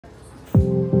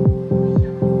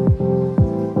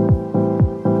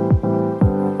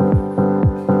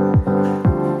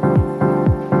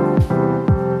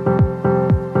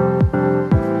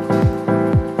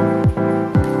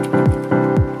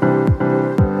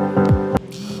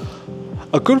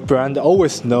A good brand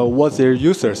always knows what their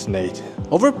users need.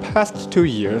 Over the past 2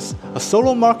 years, a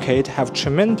solar market have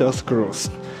tremendous growth,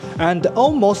 and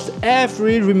almost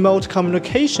every remote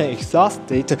communication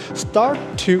exhausted start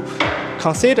to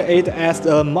consider it as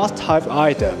a must-have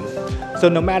item. So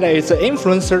no matter it's the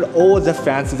influencer or the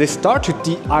fans, they start to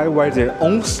DIY their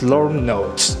own solar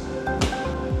nodes.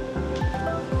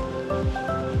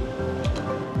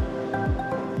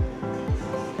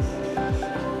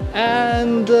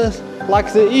 And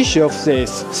like the issue of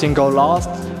this single loss,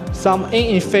 some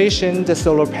inefficient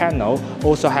solar panel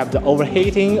also have the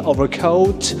overheating,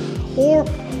 overcoat, or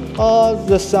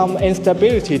some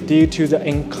instability due to the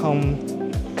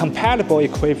incompatible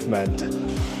equipment.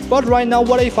 But right now,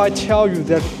 what if I tell you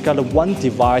that got one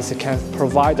device that can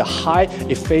provide a high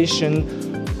efficient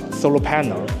solar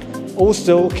panel,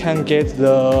 also can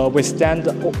withstand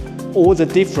all the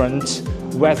different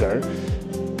weather,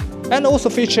 and also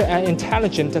feature an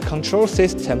intelligent control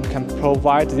system can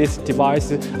provide this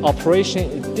device operation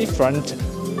in different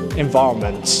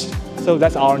environments. So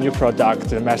that's our new product,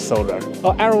 the MeshSolar.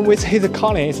 Aaron with his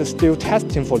colleagues is still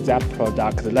testing for that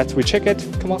product. Let's check it.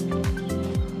 Come on.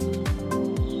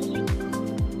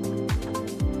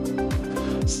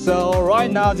 So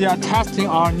right now they are testing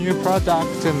our new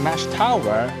product, Mesh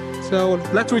Tower. So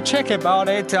let's check about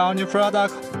it, our new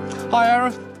product. Hi,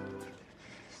 Aaron.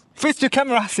 Face the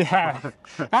camera, say hi.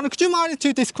 And could you mind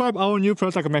to describe our new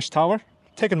product, Mesh Tower?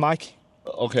 Take a mic.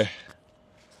 Okay.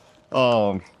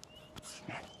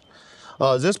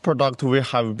 This product we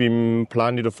have been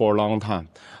planning for a long time.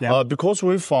 Yeah. Because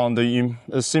we found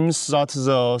it seems that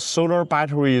the solar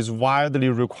battery is widely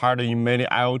required in many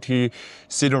IoT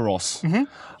scenarios.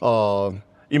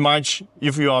 Imagine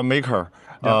if you are a maker.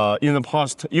 In the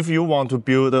past, if you want to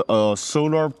build a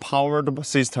solar-powered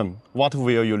system, what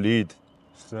will you need?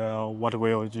 So what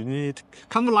will you need?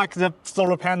 Kind of like the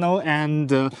solar panel and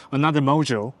another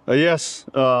module. Yes,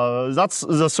 that's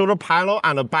the solar panel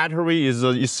and the battery is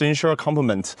an essential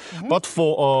component. But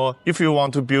for if you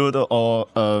want to build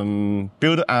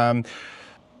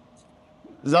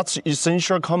that's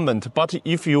essential component. But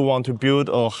if you want to build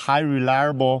a high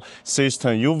reliable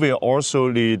system, you will also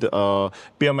need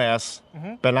BMS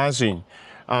balancing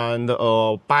and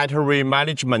battery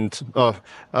management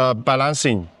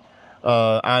balancing.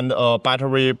 And a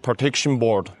battery protection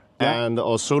board and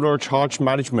a solar charge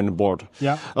management board.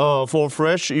 Yeah. For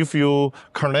Fresh, if you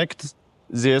connect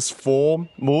these 4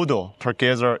 modules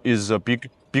together, is a big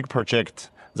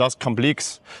project. That's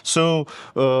complex. So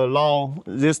now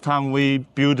this time we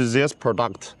build this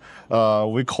product.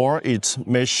 We call it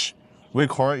Mesh. We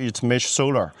call it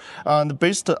MeshSolar. And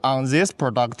based on this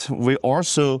product, we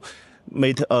also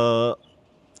made a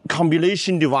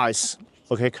combination device.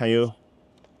 Okay, can you?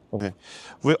 Okay,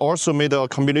 we also made a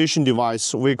combination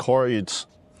device. We call it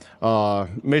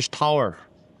Mesh Tower.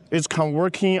 It can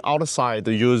working outside,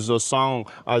 use the sun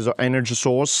as an energy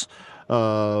source,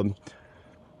 as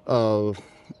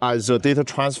a data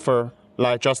transfer,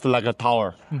 just like a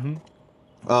tower.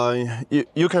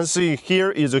 You can see here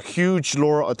is a huge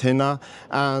lower antenna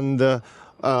and a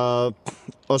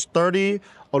sturdy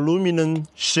aluminum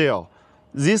shell.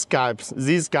 These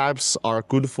gaps are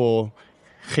good for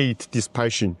heat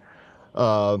dissipation.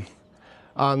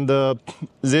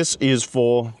 This is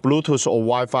for Bluetooth or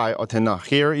Wi-Fi antenna.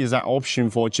 Here is an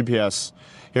option for GPS.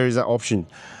 Here is an option.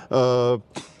 Here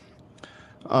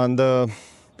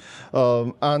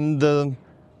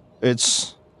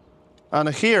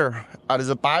at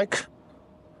the back,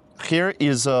 here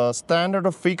is a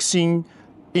standard fixing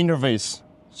interface,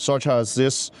 such as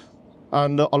this,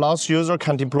 and allows user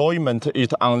can deployment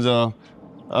it on the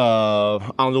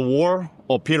wall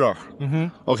or pillar.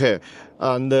 Okay,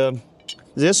 and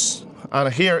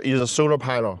here is a solar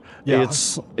panel. Yeah.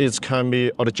 It can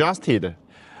be adjusted.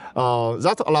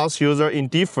 That allows user in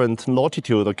different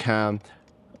latitude can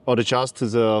adjust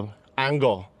the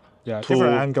angle. Yeah,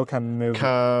 different angle can move.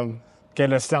 Get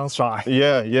the sunshine.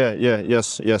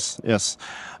 Yes.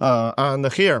 And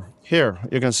here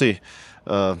you can see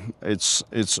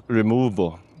it's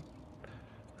removable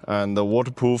and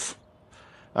waterproof.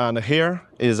 And here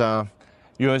is a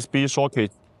USB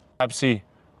socket Type-C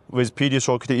with PD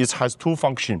socket. It has 2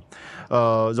 functions.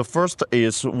 The first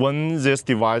is when this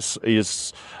device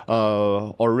is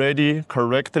already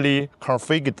correctly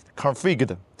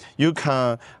configured, you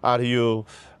can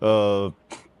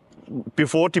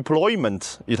before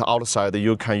deployment it outside,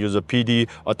 you can use a PD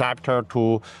adapter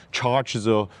to charge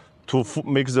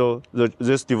make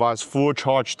this device full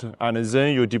charged, and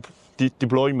then you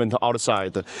deployment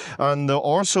outside. And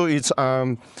also it's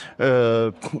a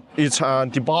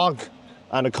debug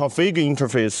and config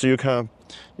interface.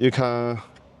 You can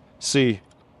see.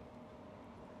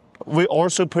 We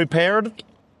also prepared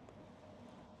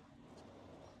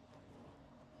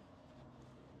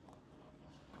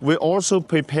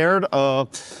a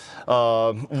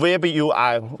web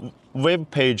UI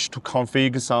web page to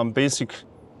configure some basic.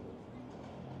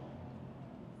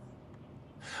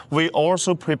 We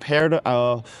also prepared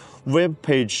a web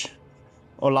page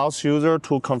allows user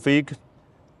to configure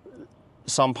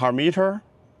some parameter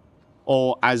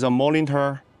or as a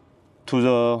monitor to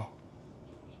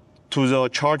the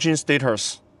charging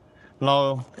status.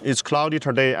 Now it's cloudy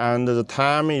today and the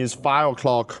time is 5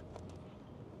 o'clock.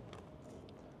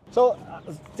 So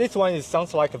this one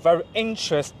sounds like a very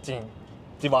interesting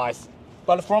device,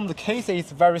 but from the case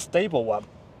it's a very stable one.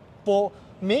 For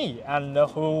me and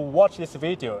who watch this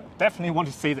video, definitely want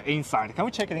to see the inside. Can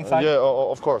we check it inside? Yeah,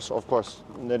 of course.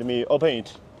 Let me open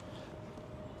it.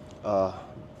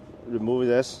 Remove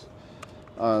this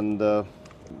and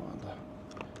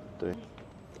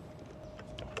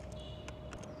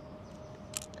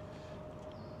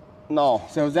now.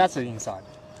 So that's the inside.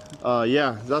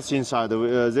 Yeah, that's inside.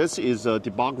 This is a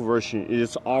debug version.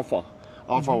 It's alpha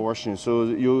version. So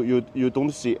you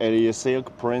don't see any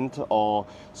silk print or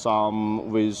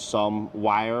some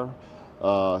wire.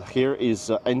 Here is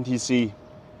NTC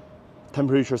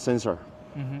temperature sensor,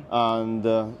 and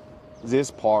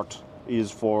this part is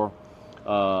for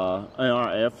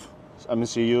NRF,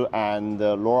 MCU, and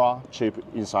LoRa chip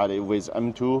inside it with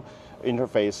M2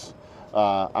 interface.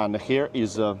 And here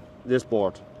is this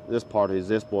board. This part is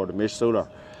this board, MeshSolar,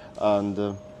 and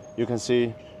you can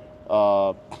see.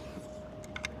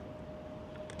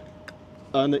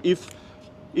 And if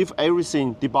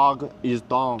everything debug is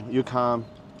done, you can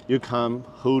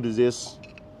hold this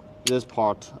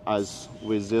part as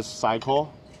with this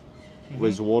cycle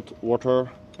with water.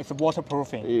 It's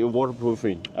waterproofing.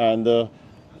 Waterproofing, and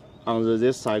under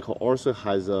this cycle also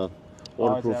has a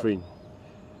waterproofing.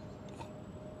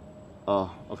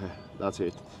 Okay, that's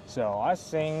it. So I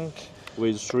think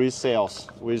with 3 cells,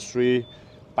 with 3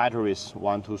 batteries,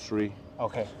 1, 2, 3.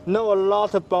 Okay. Know a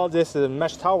lot about this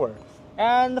mesh tower.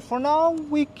 And for now,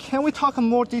 can we talk in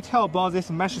more detail about this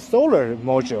MeshSolar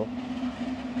module?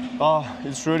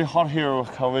 It's really hot here.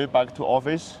 Can we back to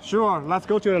office? Sure. Let's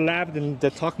go to the lab and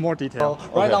talk more detail.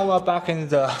 Right now we're back in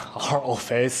our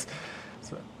office.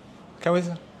 So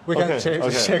we can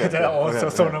check the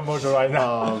solar module right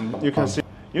now.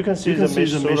 You can see the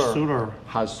MeshSolar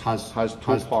has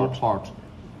two parts.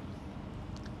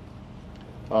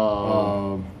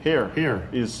 Here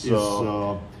is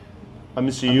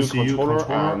MCU controller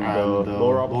and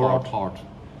LoRa part.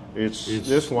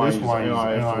 This one is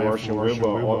NRF version.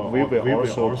 We will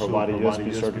also provide a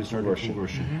USB 32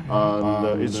 version.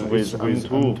 And it's with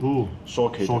M2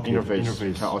 socket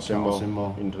interface can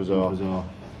assemble into the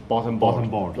bottom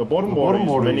board. The bottom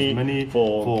board is mainly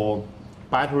for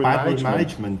battery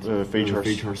management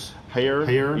features. Here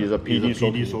is a PD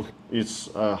socket. It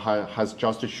has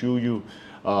just to show you.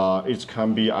 It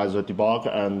can be as a debug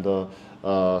and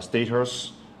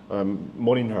status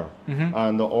monitor,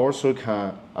 and also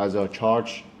can as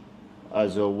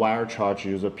a wire charge,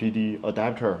 use a PD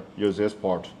adapter, use this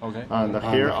part. Okay. And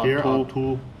here are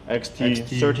two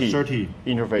XT30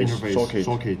 interface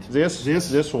socket. This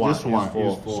one is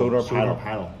for solar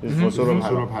panel. It's for solar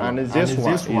panel. And this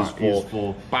one is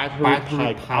for battery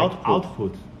pack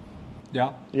output.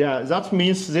 Yeah, that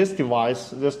means this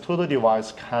total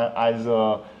device can as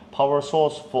a power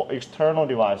source for external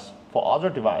device, for other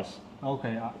device.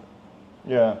 Okay.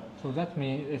 Yeah. So that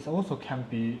means it also can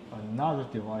be another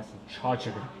device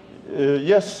charging.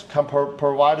 Yes, can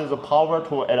provide the power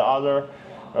to another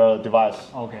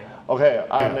device. Okay. Okay,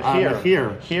 and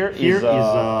here is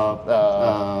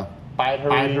a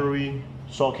battery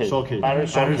socket.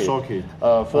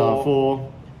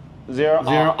 There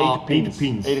are 8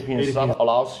 pins. 8 pins that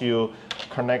allows you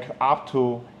connect up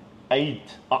to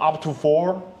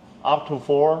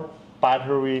 4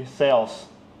 battery cells.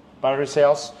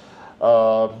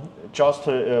 Just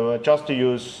to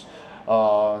use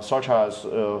such as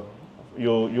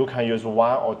you can use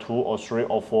 1 or 2 or 3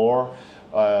 or 4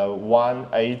 1,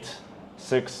 8,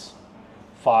 6,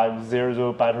 5,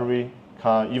 0 battery.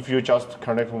 If you just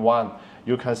connect one,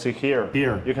 you can see here.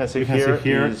 You can see here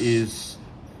is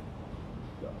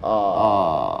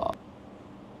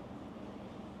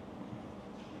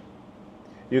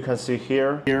you can see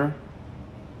here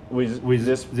with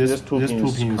this two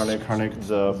pins connect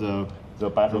the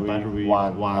battery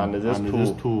one and this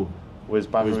two with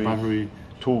battery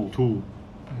two.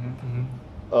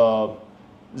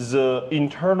 The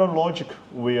internal logic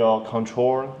will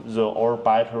control all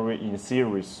battery in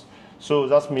series. So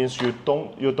that means you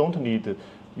don't need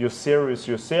you series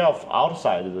yourself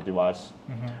outside the device.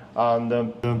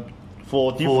 And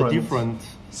for different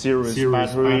series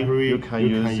battery, you can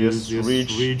use this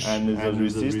reach and the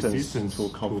resistance to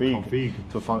configure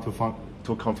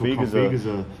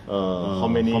the how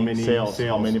many cells,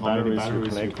 how many batteries are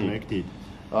connected.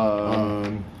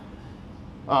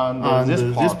 And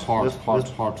this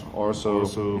part also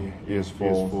is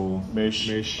for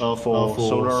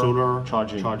solar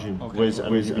charging with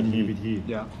MPPT.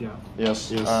 Yeah.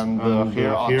 Yes, and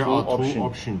here are two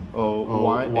options.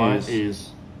 One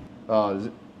is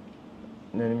let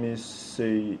me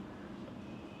see.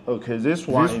 Okay, this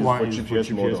one is for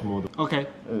GPS model. Okay.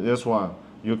 This one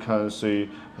you can see,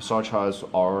 such as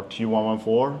our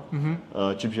T114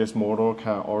 GPS model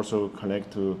can also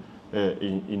connect to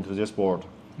into this board.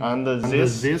 And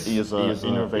this is an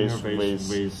interface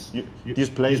with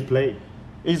display.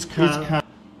 It can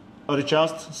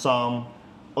adjust some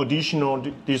additional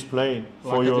display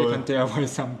for your. You can deal with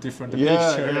some different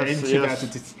picture into that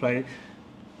display.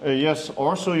 Yes.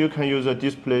 Also, you can use a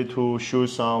display to show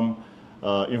some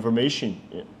information,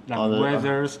 like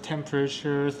weathers,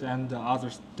 temperatures, and other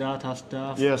data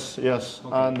stuff. Yes. Okay.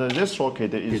 And this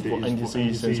socket is for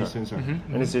NTC sensor.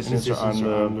 NTC sensor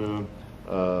and.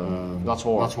 That's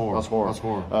all.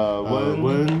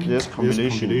 When this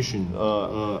combination,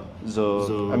 the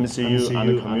MCU and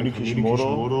the communication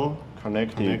model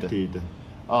connected. The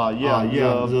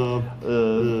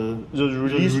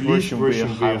release version will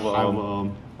have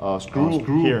a screw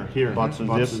here, but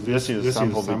this is a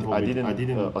sample bit. I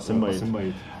didn't assemble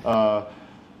it.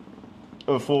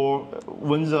 For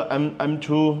when the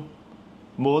M2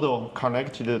 model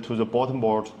connected to the bottom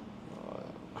board.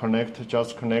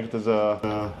 Just connect the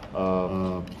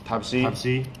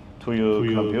Type-C to your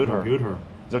computer.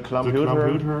 The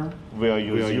computer will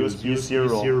use USB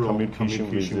serial communication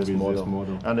with this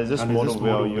model. And this model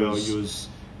will use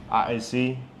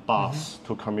RIC bus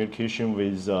to communication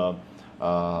with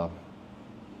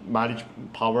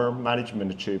power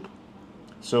management chip.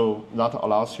 So that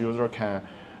allows user can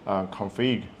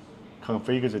configure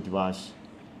the device.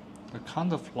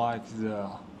 Kind of like the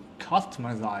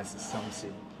customize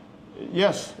something.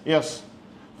 Yes.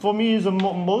 For me,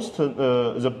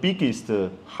 the biggest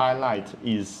highlight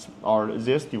is,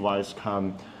 this device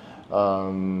can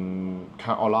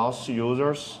allow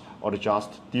users adjust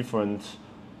different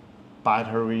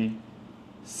battery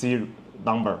serial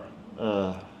number.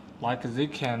 Like they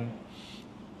can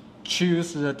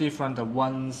choose the different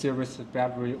one series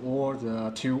battery, or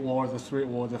the 2, or the 3,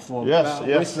 or the 4.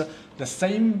 Yes. With the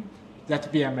same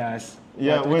that BMS.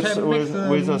 Yeah, with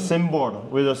a SIM board.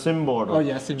 Oh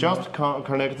yeah, SIM Just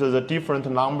connect the different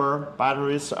number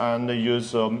batteries and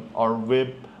use our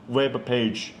web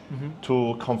page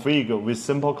to configure with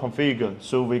simple configure.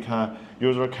 So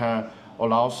user can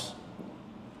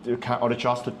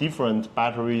adjust different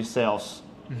battery cells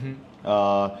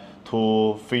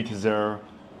to fit their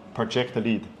project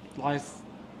lead. Like,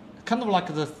 kind of like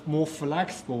the more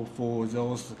flexible for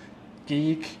those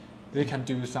geek. They can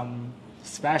do some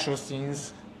special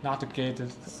things, not to get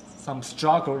some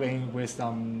struggling with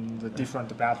the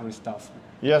different battery stuff.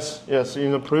 Yes.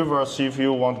 In the previous, if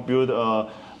you want to build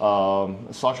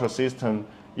such a system,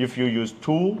 if you use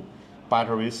 2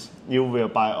 batteries, you will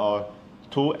buy a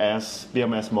 2S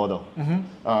BMS model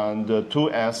and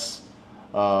 2S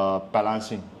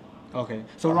balancing. Okay,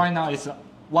 so right now it's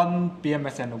 1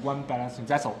 BMS and 1 balancing,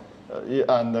 that's all.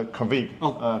 And configure.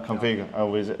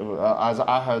 As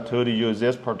I have told you,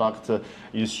 this product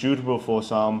is suitable for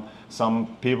some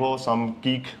people, some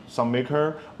geek, some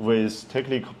maker with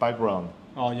technical background.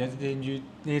 Oh yes, then you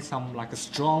need some like a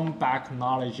strong back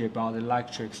knowledge about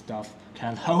electric stuff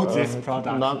can hold this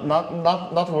product.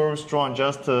 Not very strong.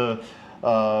 Just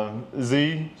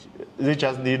they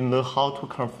just need to know how to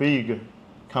configure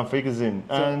them,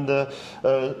 and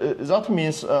that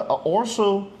means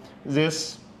also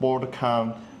this board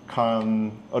can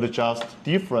adjust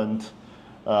different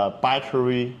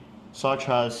battery, such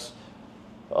as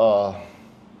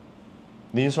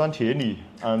磷酸铁锂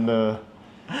and.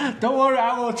 Don't worry,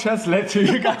 I will translate to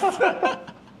you guys.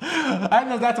 I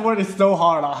know that word is so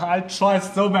hard. I tried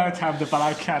so many times, but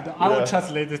I can't. I will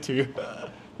translate it to you.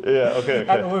 Yeah. Okay.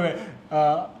 And wait.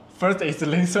 First is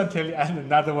磷酸铁锂, and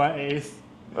another one is.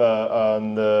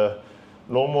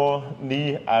 Normal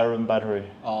Li-ion battery.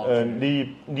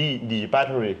 Li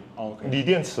battery. Okay. 锂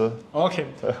电池. Okay,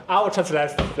 I will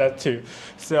translate that too.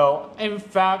 So, in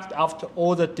fact, after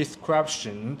all the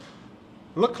description,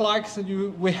 look like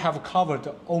we have covered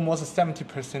almost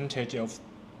 70% of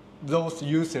those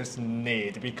users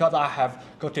need, because I have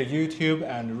go to YouTube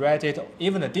and Reddit,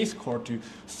 even the Discord, to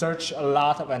search a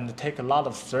lot and take a lot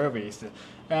of surveys.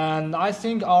 And I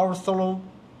think our solar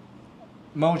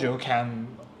module can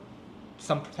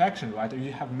some protection, right?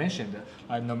 You have mentioned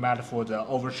no matter for the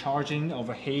overcharging,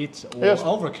 overheat, or yes.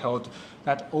 overcoat,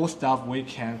 that all stuff we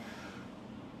can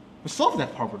solve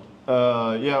that problem.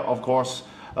 Yeah, of course.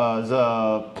 Here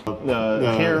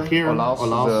allows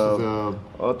the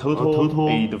total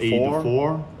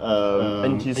 84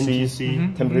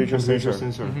 NTC temperature sensor.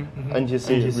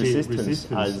 NTC resistance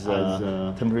as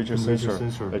temperature sensor.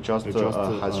 It just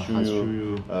has shown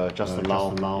you just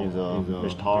now in the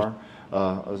mesh tower.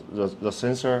 The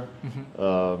sensor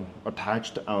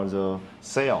attached on the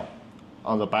cell,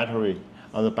 on the battery.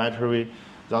 On the battery,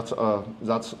 that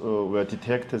will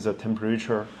detect the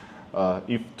temperature.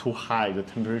 If too high, the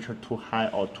temperature too high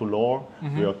or too low,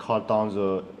 will cut down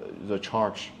the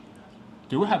charge.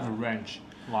 Do you have a range,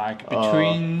 like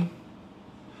between?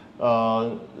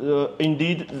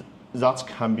 Indeed, that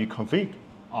can be configured.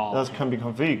 Oh, that can be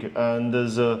configured, and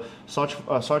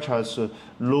such as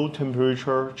low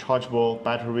temperature chargeable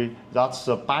battery. That's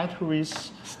the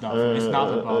battery's stuff. It's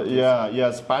not about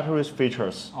yes, battery's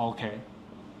features. Okay.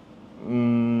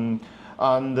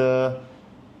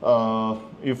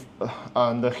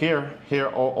 Here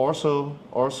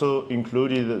also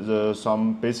included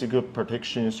some basic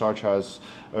protection such as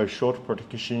short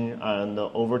protection and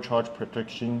overcharge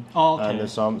protection and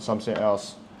something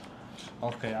else.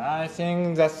 Okay, I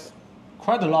think that's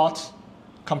quite a lot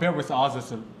compared with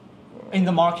others. In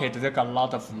the market, they got a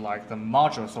lot of like the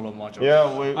solar module. Yeah,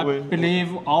 I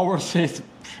believe ours is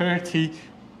pretty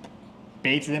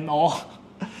beat them all.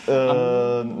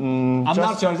 I'm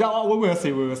not sure.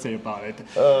 We will see about it.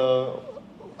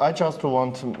 I just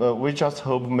want to, we just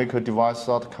hope make a device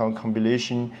that can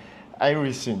combination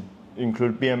everything,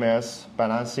 include BMS,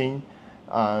 balancing,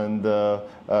 and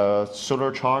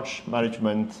solar charge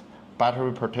management,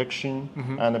 battery protection,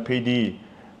 and PD,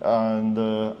 and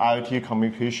IoT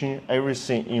communication,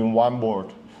 everything in one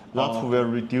board. That will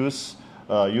reduce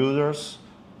users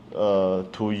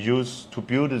to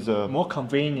build the more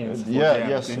convenience.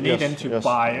 Yes, they need them to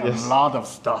buy a lot of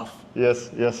stuff. Yes.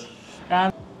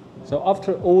 And so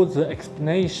after all the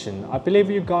explanation, I believe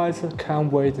you guys can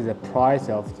wait the price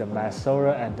of the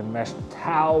MeshSolar and the Mesh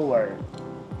Tower.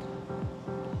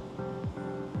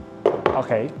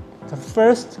 Okay, the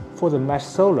first for the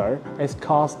MeshSolar it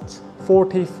costs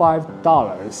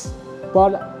 $45,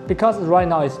 but because right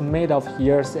now it's made of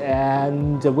years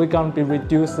and we're gonna be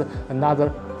reduced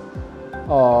another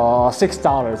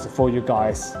 $6 for you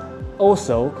guys.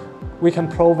 Also, we can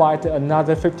provide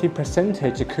another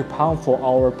 50% coupon for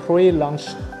our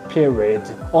pre-launch period.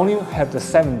 Only have the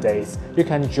 7 days. You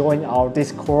can join our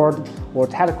Discord or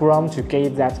Telegram to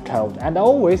get that code. And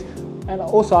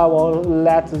also I will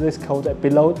let this code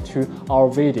below to our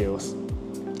videos.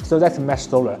 So that's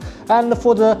MeshSolar. And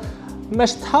for the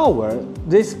Mesh Tower,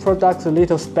 this product is a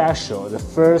little special. The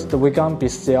first we're gonna be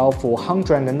sell for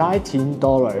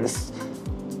 $119.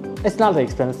 It's not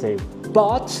expensive,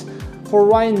 but for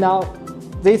right now,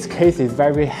 this case is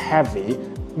very heavy.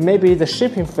 Maybe the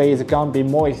shipping fee is gonna be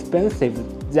more expensive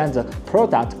than the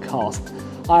product cost.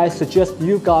 I suggest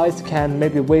you guys can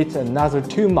maybe wait another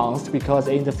 2 months, because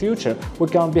in the future, we're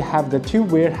gonna have the 2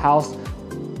 warehouses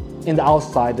in the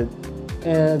outside.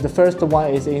 The first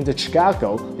one is in the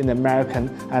Chicago, in the American,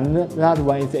 and another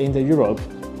one is in the Europe.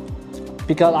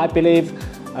 Because I believe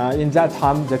in that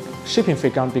time, the shipping fee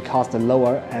gonna be cost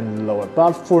lower and lower.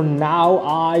 But for now,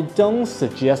 I don't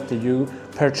suggest you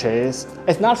purchase.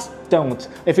 It's not don't.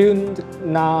 If you're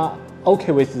not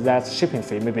okay with that shipping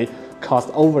fee, maybe cost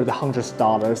over the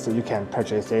 $100, so you can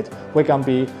purchase it. We're gonna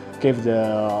be give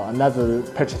another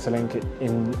purchase link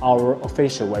in our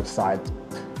official website.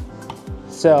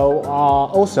 So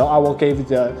also I will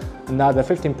give another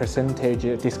 15%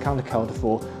 discount code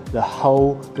for the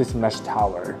whole this Mesh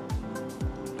Tower.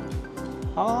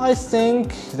 I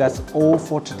think that's all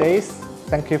for today.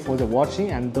 Thank you for the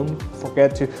watching, and don't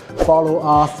forget to follow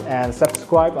us and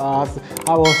subscribe us.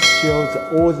 I will show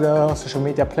all the social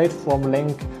media platform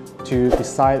link to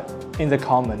beside in the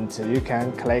comment. You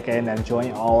can click in and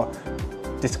join our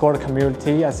Discord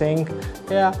community. I think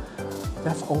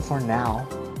that's all for now.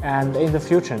 And in the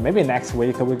future, maybe next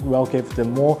week, we will give the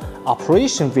more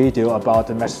operation video about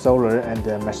the MeshSolar and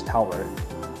the Mesh Tower.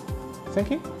 Thank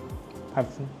you. Have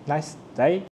a nice day.